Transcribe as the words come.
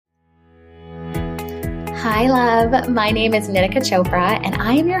Hi, love. My name is Nitika Chopra, and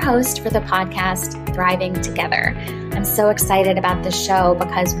I am your host for the podcast Thriving Together. I'm so excited about this show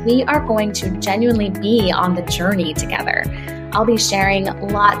because we are going to genuinely be on the journey together. I'll be sharing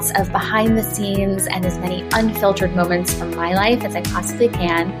lots of behind the scenes and as many unfiltered moments from my life as I possibly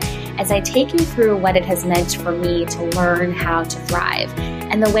can as I take you through what it has meant for me to learn how to thrive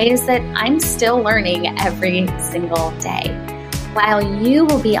and the ways that I'm still learning every single day, while you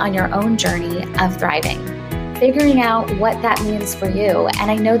will be on your own journey of thriving, figuring out what that means for you.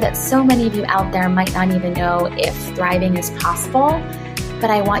 And I know that so many of you out there might not even know if thriving is possible, but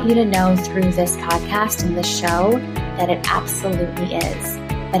I want you to know through this podcast and this show that it absolutely is,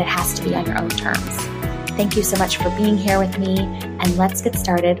 but it has to be on your own terms. Thank you so much for being here with me, and let's get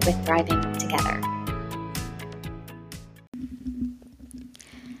started with Thriving Together.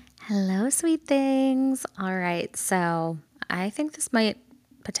 Hello, sweet things. All right, so I think this might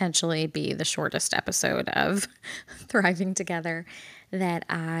potentially be the shortest episode of Thriving Together that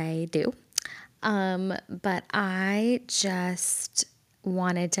I do. But I just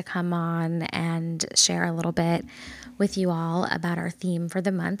wanted to come on and share a little bit with you all about our theme for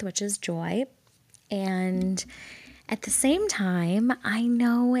the month, which is joy. And at the same time, I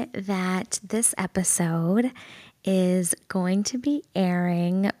know that this episode is going to be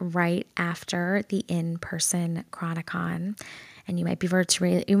airing right after the in-person Chronicon. And you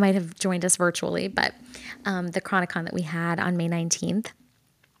might have joined us virtually, but the Chronicon that we had on May 19th.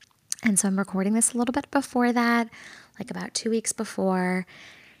 And so I'm recording this a little bit before that, like about 2 weeks before.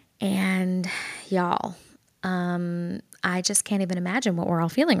 And y'all, I just can't even imagine what we're all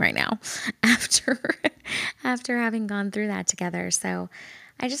feeling right now after having gone through that together. So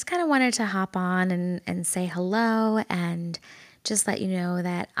I just kind of wanted to hop on and say hello and just let you know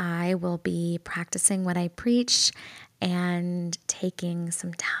that I will be practicing what I preach and taking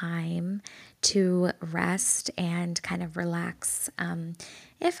some time to rest and kind of relax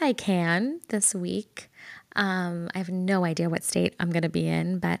if I can this week. I have no idea what state I'm going to be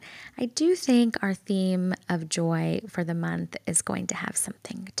in, but I do think our theme of joy for the month is going to have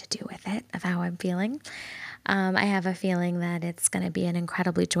something to do with it, of how I'm feeling. I have a feeling that it's going to be an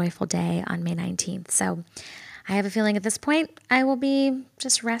incredibly joyful day on May 19th. So I have a feeling at this point I will be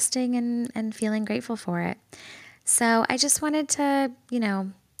just resting and feeling grateful for it. So I just wanted to,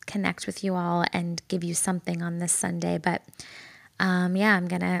 connect with you all and give you something on this Sunday, but I'm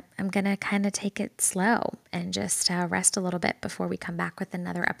gonna kind of take it slow and just rest a little bit before we come back with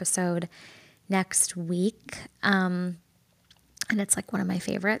another episode next week. And it's like one of my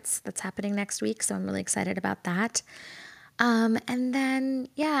favorites that's happening next week, so I'm really excited about that. And then,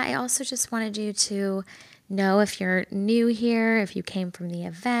 I also just wanted you to know if you're new here, if you came from the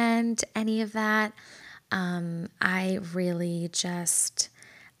event, any of that. I really just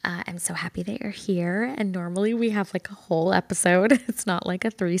I'm so happy that you're here. And normally we have like a whole episode. It's not like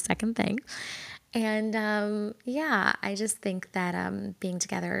a 3-second thing. And I just think that being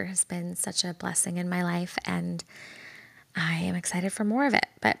together has been such a blessing in my life. And I am excited for more of it.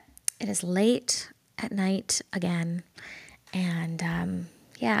 But it is late at night again. And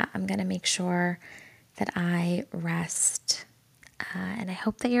I'm going to make sure that I rest. And I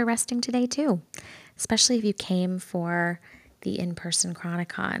hope that you're resting today too, especially if you came for the in-person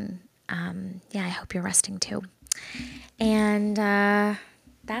Chronicon. I hope you're resting too. And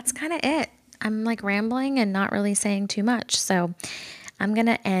that's kind of it. I'm like rambling and not really saying too much. So I'm going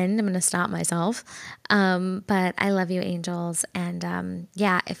to stop myself. But I love you, angels. And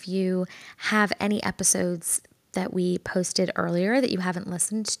if you have any episodes that we posted earlier that you haven't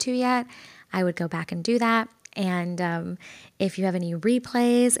listened to yet, I would go back and do that. And if you have any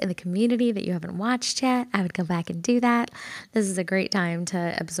replays in the community that you haven't watched yet, I would go back and do that. This is a great time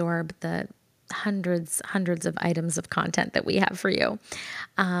to absorb the hundreds of items of content that we have for you.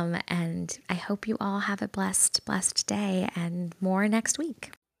 And I hope you all have a blessed day and more next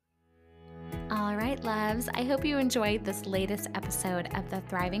week. All right, loves. I hope you enjoyed this latest episode of the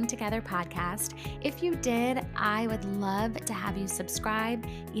Thriving Together podcast. If you did, I would love to have you subscribe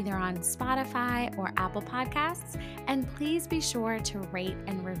either on Spotify or Apple Podcasts. And please be sure to rate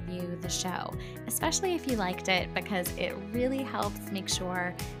and review the show, especially if you liked it, because it really helps make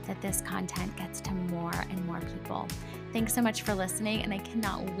sure that this content gets to more and more people. Thanks so much for listening, and I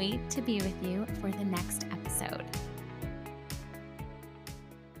cannot wait to be with you for the next episode.